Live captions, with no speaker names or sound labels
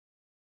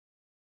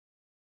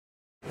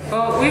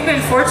Well, we've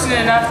been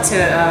fortunate enough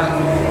to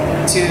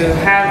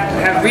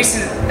have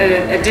recent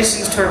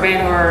additions to our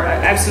band who are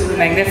absolutely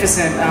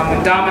magnificent.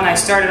 When Dom and I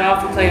started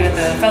off, we played with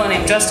a fellow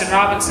named Justin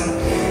Robinson,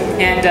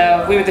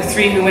 and we were the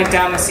three who went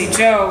down to see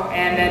Joe.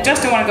 And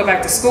Justin wanted to go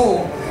back to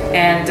school,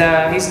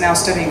 and he's now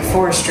studying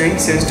forestry,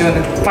 so he's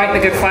fighting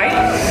the good fight.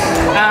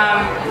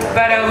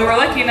 But we were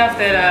lucky enough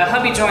that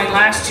hubby joined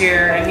last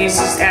year, and he's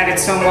just added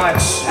so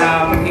much.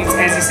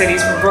 As he said,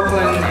 he's from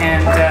Brooklyn,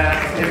 and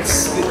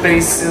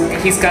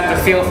he's got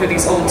the feel for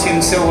these old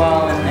tunes so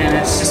well, and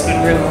it's just been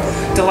a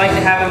real delight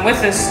to have him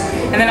with us.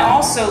 And then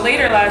also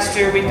later last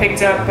year, we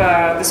picked up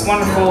this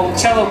wonderful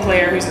cello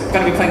player who's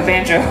going to be playing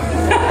banjo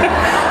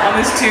on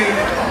this tune.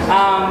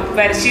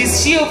 But she's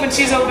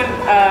helped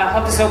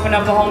us open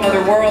up a whole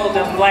other world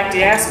of Black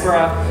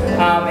diaspora,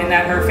 in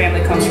that her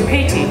family comes from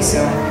Haiti.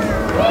 So.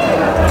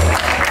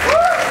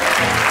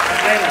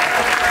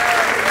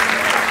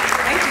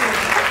 Thank you.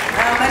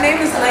 My name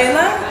is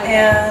Layla,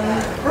 and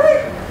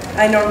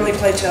I normally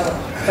play cello,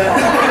 but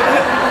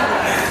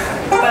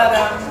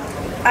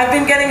I've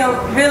been getting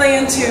really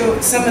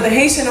into some of the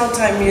Haitian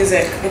old-time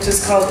music, which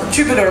is called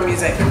troubadour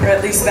music, or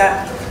at least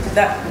that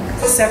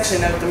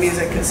section of the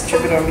music is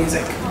troubadour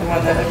music, the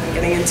one that I've been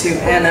getting into.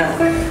 And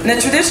in a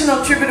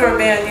traditional troubadour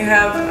band, you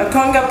have a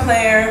conga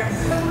player,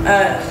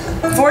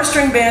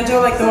 four-string banjo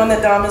like the one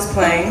that Dom is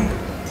playing,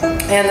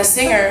 and the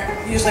singer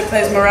usually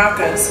plays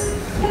maracas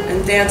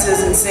and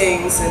dances and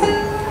sings. And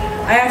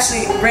I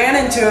actually ran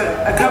into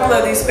a couple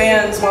of these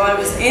bands while I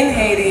was in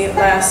Haiti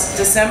last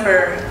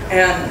December,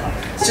 and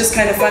it's just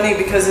kind of funny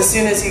because as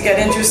soon as you get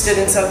interested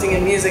in something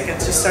in music, it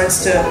just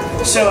starts to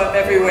show up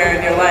everywhere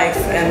in your life,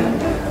 and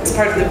it's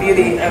part of the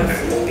beauty of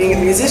being a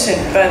musician.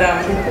 But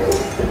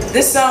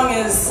this song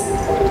is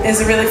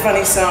a really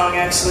funny song,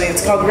 actually.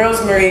 It's called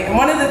Rosemary, and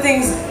one of the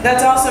things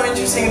that's also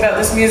interesting about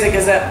this music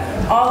is that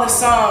all the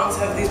songs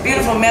have these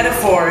beautiful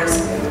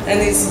metaphors and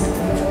these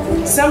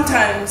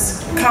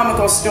sometimes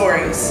comical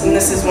stories, and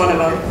this is one of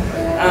them.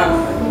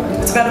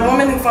 It's about a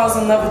woman who falls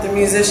in love with a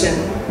musician,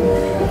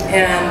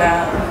 and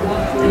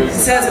it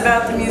says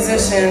about the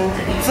musician,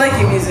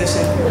 flaky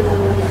musician,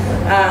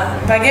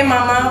 Pagé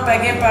maman,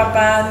 pagé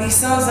papa, li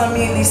sans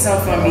ami, li sans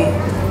famille.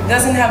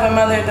 Doesn't have a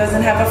mother,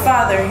 doesn't have a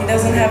father, he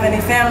doesn't have any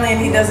family, and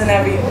he doesn't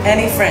have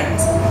any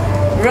friends.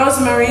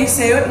 Rosemary,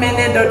 seut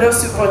mene dodo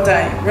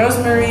sukotai.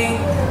 Rosemary,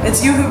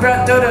 it's you who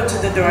brought Dodo to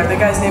the door. The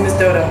guy's name is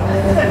Dodo.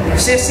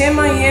 Cherchez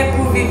moyen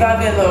pour vivre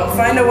avec lui.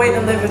 Find a way to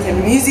live with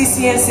him.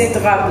 Musicien c'est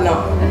drap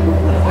blanc,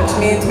 which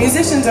means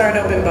musicians are an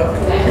open book.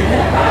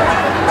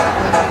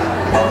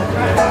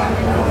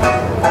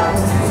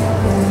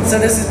 So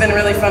this has been a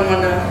really fun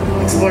one to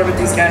explore with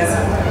these guys.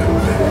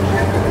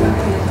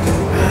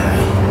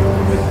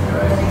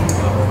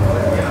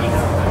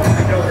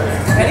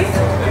 Ready?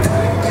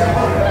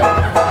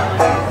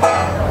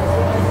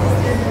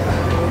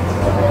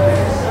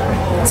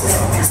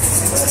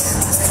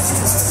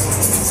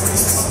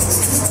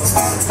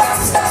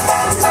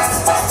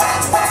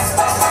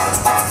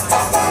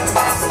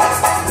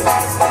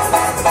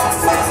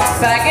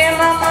 Pagé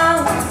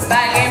maman,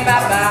 pagé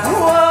papa,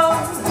 oh,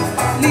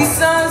 li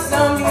sans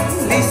ami,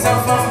 li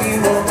sans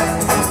famille, oh.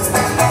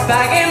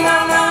 Pagé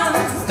maman,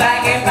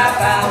 pagé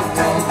papa,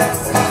 oh,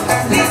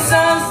 li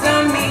sans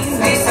ami,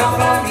 li sans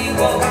famille,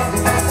 oh.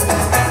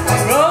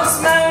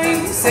 Rosemary,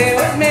 c'est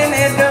votre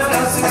ménage de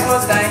l'eau sous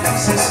vos tailles.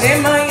 Cherchez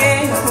moyen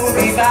pour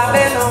vivre à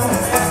vélo.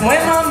 Moi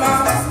maman,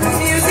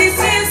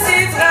 musicien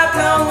c'est très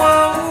blanc, oh,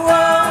 oh.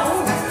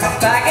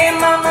 Pagé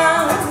maman,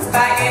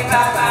 pagé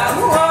papa,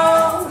 oh.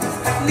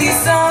 Li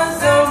sans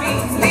ami,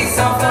 li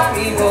sans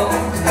famille, oh.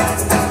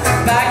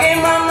 Pagé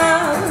maman,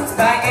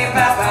 pagé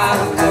papa,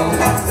 oh.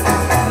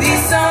 Li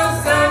sans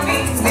ami,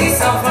 li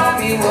sans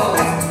famille, oh.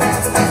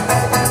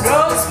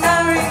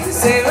 Rosemary,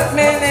 c'est votre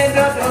ménage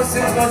dodo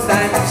sur vos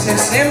tailles.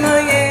 Cherchez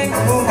moyen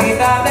pour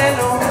vivre à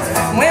vélo.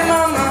 Moi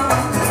maman,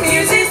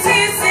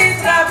 musicien c'est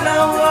très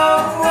blanc, oh,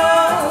 oh.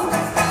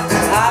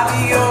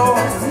 Adio,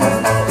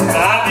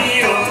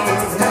 adio,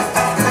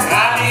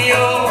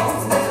 adio,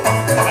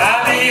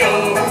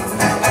 adio.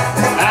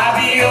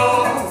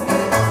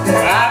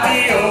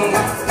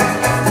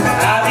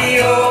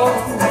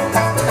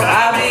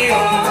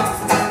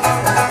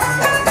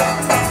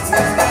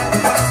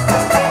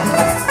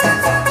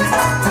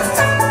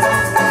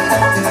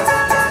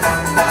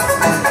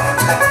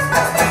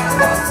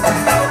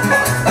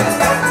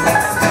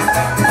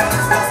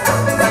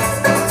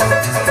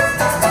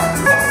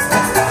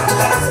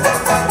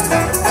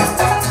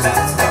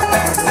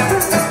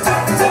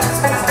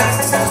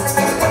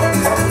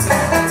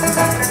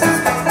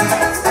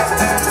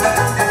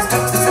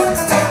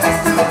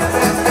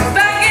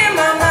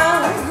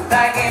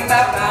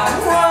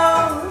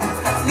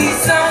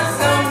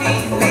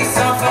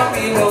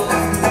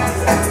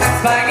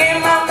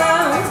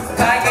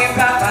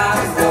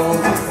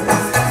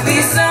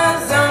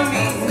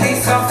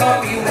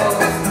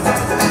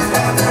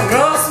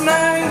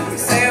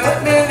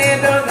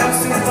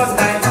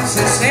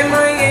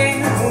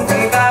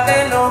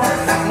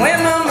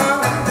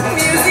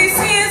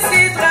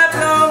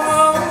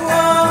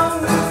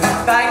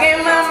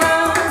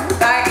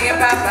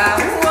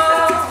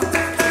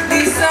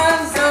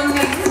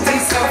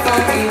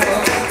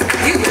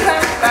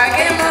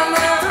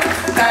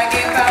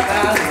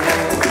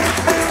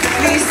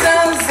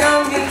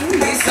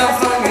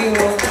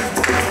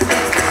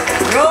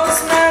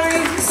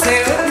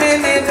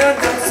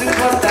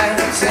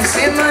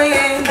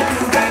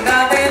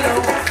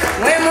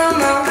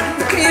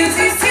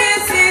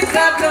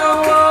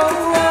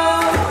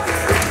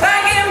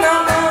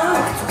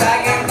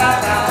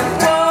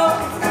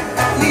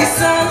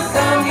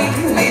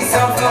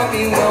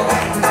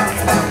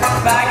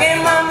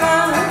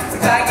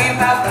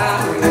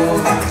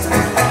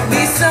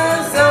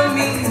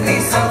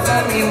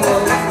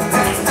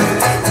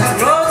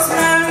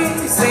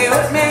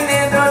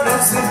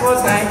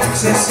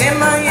 se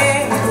llama